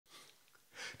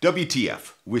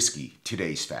WTF, Whiskey,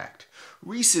 today's fact.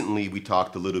 Recently we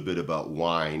talked a little bit about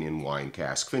wine and wine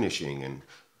cask finishing and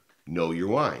know your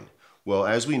wine. Well,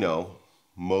 as we know,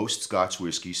 most Scotch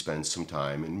whiskey spends some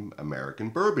time in American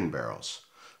bourbon barrels.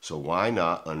 So why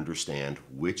not understand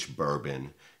which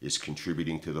bourbon is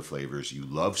contributing to the flavors you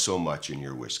love so much in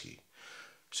your whiskey?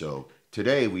 So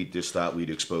today we just thought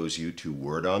we'd expose you to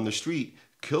word on the street.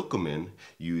 Kilchoman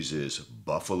uses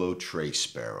Buffalo Trace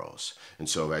barrels. And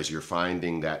so as you're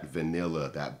finding that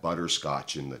vanilla, that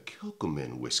butterscotch in the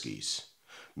Kilchoman whiskeys,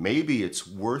 maybe it's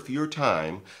worth your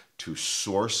time to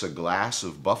source a glass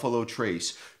of Buffalo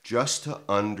Trace just to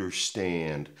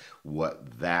understand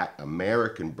what that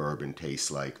American bourbon tastes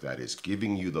like that is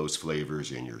giving you those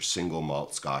flavors in your single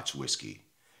malt Scotch whiskey.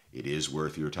 It is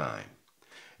worth your time.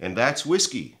 And that's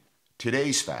whiskey.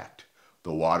 Today's fact,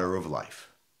 the water of life.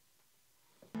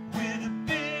 With a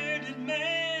bearded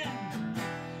man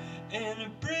and a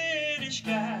British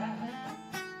guy.